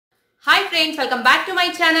hi friends welcome back to my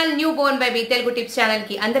channel new born baby Telugu tips channel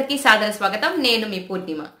की अंदरिकी सादर स्वागतम నేను మీ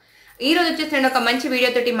పూర్ణిమ ఈ రోజు వచ్చేసి నేను ఒక మంచి వీడియో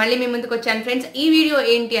తోటి మళ్ళీ మీ ముందుకు వచ్చాను ఫ్రెండ్స్ ఈ వీడియో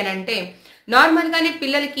ఏంటి అని అంటే నార్మల్ గానే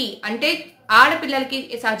పిల్లలకి అంటే ఆడపిల్లలకి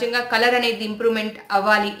సహజంగా కలర్ అనేది ఇంప్రూవ్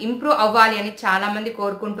అవ్వాలి అని చాలా మంది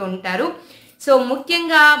కోరుకుంటూ ఉంటారు సో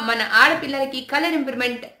ముఖ్యంగా మన ఆడపిల్లలకి కలర్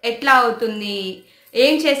ఇంప్రూవ్మెంట్ ఎట్లా అవుతుంది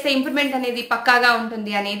ఏం చేస్తే ఇంప్రూవ్మెంట్ అనేది పక్కాగా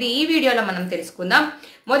ఉంటుంది అనేది ఈ వీడియోలో మనం తెలుసుకుందాం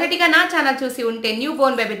మొదటిగా నా ఛానల్ చూసి ఉంటే new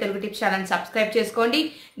Born baby Telugu tips channel subscribe చేసుకోండి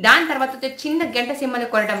దాని తర్వాత చిన్న గంట సింబల్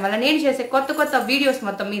కొట్టడం వల్ల నేను చేసే కొత్త వీడియోస్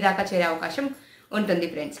మొత్తం మీ దాకా చేరే అవకాశం ఉంటుంది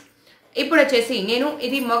ఫ్రెండ్స్ ఇప్పుడు వచ్చేసి నేను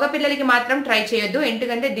ఇది మగ పిల్లలకి మాత్రం ట్రై చేయొద్దు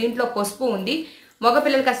ఎందుకంటే దీంట్లో పసుపు ఉంది మగ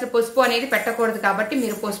పిల్లలకి అసలు పసుపు అనేది పెట్టకూడదు కాబట్టి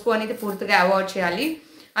మీరు పసుపు అనేది పూర్తిగా అవాయిడ్ చేయాలి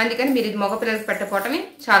అందుకని మీరు ఇది మగ పిల్లలకి పెట్టకపోవటమే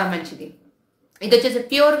చాలా మంచిది ఇది వచ్చేసి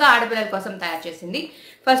ప్యూర్ గా ఆడపిల్లల కోసం తయారు చేసింది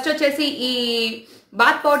ఫస్ట్ వచ్చేసి ఈ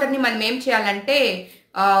బాత్ పౌడర్ ని మనం ఏం చేయాలంటే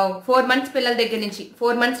 4 మంత్స్ పిల్లల దగ్గర నుంచి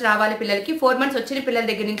 4 మంత్స్ రావాలి పిల్లలకి 4 మంత్స్ వచ్చిన పిల్లల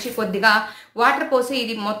దగ్గర నుంచి కొద్దిగా వాటర్ పోసి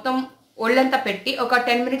ఇది మొత్తం ఒళ్ళంతా పెట్టి ఒక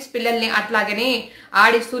 10 మినిట్స్ పిల్లల్ని అట్లాగనే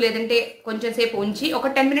ఆడిస్తూ లేదంటే కొంచెం సేపు ఉంచి ఒక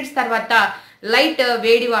 10 మినిట్స్ తర్వాత లైట్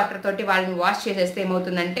వేడి వాటర్ తోటి వాళ్ళని వాష్ చేసేస్తే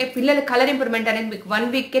ఏమవుతుందంటే పిల్లల కలర్ ఇంప్రూవ్మెంట్ అనేది మీకు 1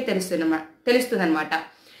 వీక్ కే తెలుస్తుంది అన్నమాట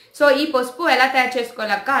సో ఈ పసుపు ఎలా తయారు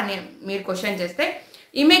చేసుకోవాలక్క అని మీరు క్వశ్చన్ చేస్తే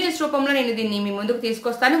ఇమేజెస్ రూపంలో నేను దీన్ని మీ ముందుకు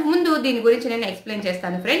తీసుకొస్తాను ముందు దీని గురించి నేను ఎక్స్ప్లెయిన్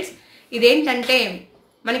చేస్తాను ఫ్రెండ్స్ ఇదేంటంటే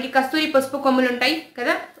మనకి కస్తూరి పసుపు కొమ్ములు ఉంటాయి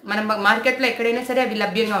కదా మన మార్కెట్లో ఎక్కడైనా సరే అవి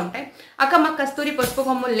లభ్యంగా ఉంటాయి అక్క మాకు కస్తూరి పసుపు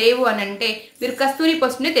కొమ్ములు లేవు అని అంటే మీరు కస్తూరి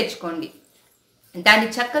పసుపునే తెచ్చుకోండి దాన్ని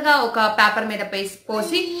చక్కగా ఒక పేపర్ మీద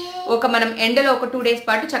పోసి మనం ఎండలో ఒక 2 డేస్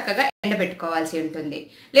పాటు చక్కగా ఎండబెట్టుకోవాల్సి ఉంటుంది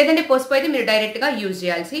లేదంటే పసుపు అయితే మీరు డైరెక్ట్ గా యూజ్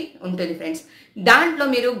చేయాల్సి ఉంటుంది ఫ్రెండ్స్ దాంట్లో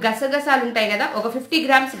మీరు గసగసాలు ఉంటాయి కదా ఒక 50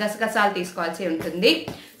 గ్రామ్స్ గసగసాలు తీసుకోవాల్సి ఉంటుంది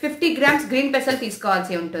 50 గ్రామ్స్ గ్రీన్ పెసలు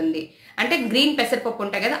తీసుకోవాల్సి ఉంటుంది అంటే గ్రీన్ పెసరపప్పు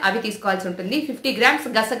ఉంటాయి కదా అవి తీసుకోవాల్సి ఉంటుంది 50 గ్రామ్స్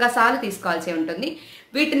గసగసాలు తీసుకోవాల్సి ఉంటుంది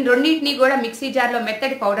వీటిని రెండింటిని కూడా మిక్సీ జార్లో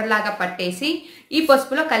మెత్తటి పౌడర్ లాగా పట్టేసి ఈ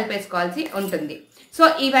పసుపులో కలిపేసుకోవాల్సి ఉంటుంది సో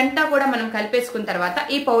ఇవంతా కూడా మనం కలిపేసుకున్న తర్వాత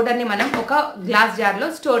ఈ పౌడర్ ని మనం ఒక గ్లాస్ జార్ లో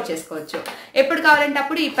స్టోర్ చేసుకోవచ్చు ఎప్పుడు కావాలంటే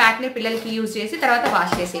అప్పుడు ఈ ప్యాక్ ని పిల్లలకి యూజ్ చేసి తర్వాత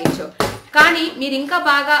వాష్ చేసేయచ్చు కానీ మీరు ఇంకా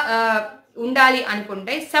బాగా ఉండాలి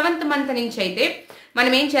అనుకుంటే 7th మంత్ నుంచి అయితే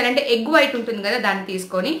మనం ఏం చేయాలంటే ఎగ్ వైట్ ఉంటుంది కదా దాన్ని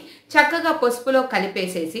తీసుకొని చక్కగా పసుపులో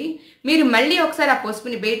కలిపేసేసి మీరు మళ్ళీ ఒకసారి ఆ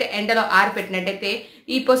పసుపుని బయట ఎండలో ఆరిపెట్టినట్టయితే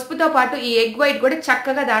ఈ పసుపుతో పాటు ఈ ఎగ్ వైట్ కూడా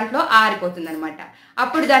చక్కగా దాంట్లో ఆరిపోతుంది అనమాట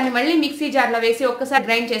అప్పుడు దాన్ని మళ్ళీ మిక్సీ జార్లో వేసి ఒక్కసారి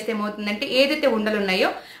గ్రైండ్ చేస్తే ఏమవుతుందంటే ఏదైతే ఉండలు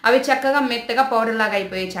ఉన్నాయో అవి చక్కగా మెత్తగా పౌడర్ లాగా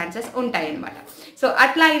అయిపోయే ఛాన్సెస్ ఉంటాయి అనమాట సో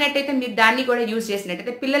అట్లా అయినట్టయితే మీరు దాన్ని కూడా యూజ్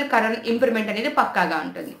చేసినట్టయితే పిల్లల కలర్ ఇంప్రూవ్మెంట్ అనేది పక్కాగా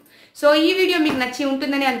ఉంటుంది సో ఈ వీడియో మీకు నచ్చి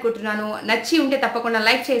ఉంటుందని అనుకుంటున్నాను నచ్చి ఉంటే తప్పకుండా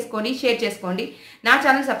లైక్ చేసుకొని షేర్ చేసుకోండి నా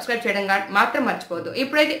ఛానల్ సబ్స్క్రైబ్ చేయడం మాత్రం మర్చిపోవద్దు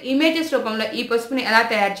ఇప్పుడైతే ఇమేజెస్ రూపంలో ఈ పసుపుని ఎలా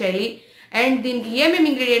తయారు చేయాలి అండ్ దీనికి ఏమేమి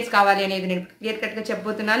ఇంగ్రీడియంట్స్ కావాలి అనేది నేను క్లియర్ కట్ గా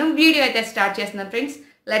చెప్పబోతున్నాను వీడియో అయితే స్టార్ట్ చేస్తున్నాను ఫ్రెండ్స్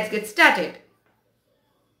లెట్స్ గెట్ స్టార్టెడ్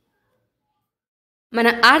మన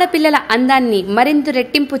ఆడపిల్లల అందాన్ని మరింత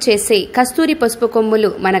రెట్టింపు చేసే కస్తూరి పసుపు కొమ్ములు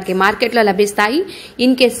మనకి మార్కెట్లో లభిస్తాయి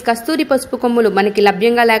ఇన్ కేస్ కస్తూరి పసుపు కొమ్ములు మనకి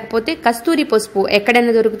లభ్యంగా లేకపోతే కస్తూరి పసుపు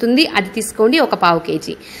ఎక్కడైనా దొరుకుతుంది అది తీసుకోండి ఒక 1/2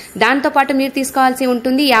 కేజీ దాంతోపాటు మీరు తీసుకోవాల్సి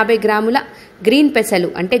ఉంటుంది 50 గ్రాముల గ్రీన్ పెసలు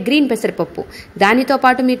అంటే గ్రీన్ పెసరపప్పు దానితో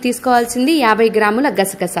పాటు మీరు తీసుకోవాల్సింది 50 గ్రాముల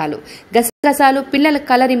గసగసాలు పిల్లల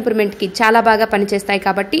కలర్ ఇంప్రూవ్మెంట్ కి చాలా బాగా పనిచేస్తాయి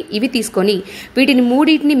కాబట్టి ఇవి తీసుకొని వీటిని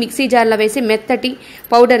మూడింటిని మిక్సీ జార్లో వేసి మెత్తటి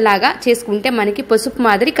పౌడర్ లాగా చేసుకుంటే మనకి పసుపు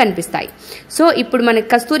మాదిరి కనిపిస్తాయి సో ఇప్పుడు మనకి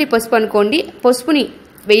కస్తూరి పసుపు అనుకోండి పసుపుని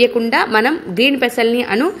వేయకుండా మనం గ్రీన్ పెసల్ని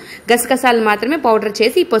గసగసాలు మాత్రమే పౌడర్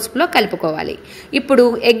చేసి ఈ పసుపులో కలుపుకోవాలి ఇప్పుడు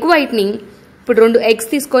ఎగ్ వైట్ని ఇప్పుడు 2 ఎగ్స్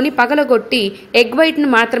తీసుకొని పగలగొట్టి ఎగ్ వైట్ని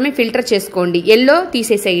మాత్రమే ఫిల్టర్ చేసుకోండి ఎల్లో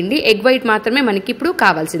తీసేసేయండి ఎగ్ వైట్ మాత్రమే మనకి ఇప్పుడు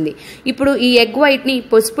కావాల్సింది ఇప్పుడు ఈ ఎగ్ వైట్ని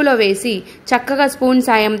పసుపులో వేసి చక్కగా స్పూన్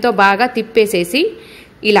సాయంతో బాగా తిప్పేసేసి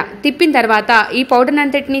ఇలా తిప్పిన తర్వాత ఈ పౌడర్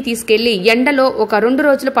అంతటిని తీసుకెళ్లి ఎండలో ఒక 2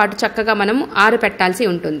 రోజుల పాటు చక్కగా మనం ఆరబెట్టాల్సి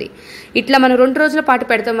ఉంటుంది ఇట్లా మనం 2 రోజుల పాటు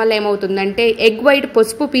పెడతాం వల్ల ఏమవుతుందంటే ఎగ్ వైట్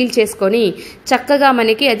పసుపు పీల్ చేసుకొని చక్కగా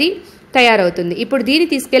మనకి అది తయారవుతుంది ఇప్పుడు దీన్ని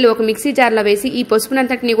తీసుకెళ్లి ఒక మిక్సీ జార్లో వేసి ఈ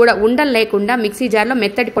పసుపునంతటిని కూడా ఉండలు లేకుండా మిక్సీ జార్లో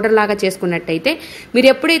మెత్తటి పౌడర్ లాగా చేసుకున్నట్టయితే మీరు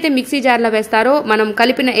ఎప్పుడైతే మిక్సీ జార్లో వేస్తారో మనం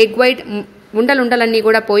కలిపిన ఎగ్ వైట్ ఉండలన్నీ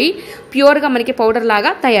కూడా పోయి ప్యూర్గా మనకి పౌడర్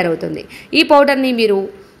లాగా తయారవుతుంది ఈ పౌడర్ని మీరు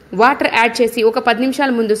వాటర్ యాడ్ చేసి ఒక 10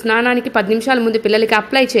 నిమిషాల ముందు స్నానానికి 10 నిమిషాల ముందు పిల్లలకి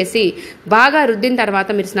అప్లై చేసి బాగా రుద్దిన తర్వాత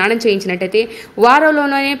మీరు స్నానం చేయించినట్టయితే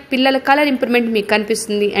వారంలోనే పిల్లల కలర్ ఇంప్రూవ్మెంట్ మీకు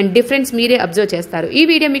కనిపిస్తుంది అండ్ డిఫరెన్స్ మీరే అబ్జర్వ్ చేస్తారు ఈ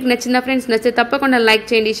వీడియో మీకు నచ్చిందా ఫ్రెండ్స్ నచ్చితే తప్పకుండా లైక్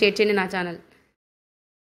చేయండి షేర్ చేయండి నా ఛానల్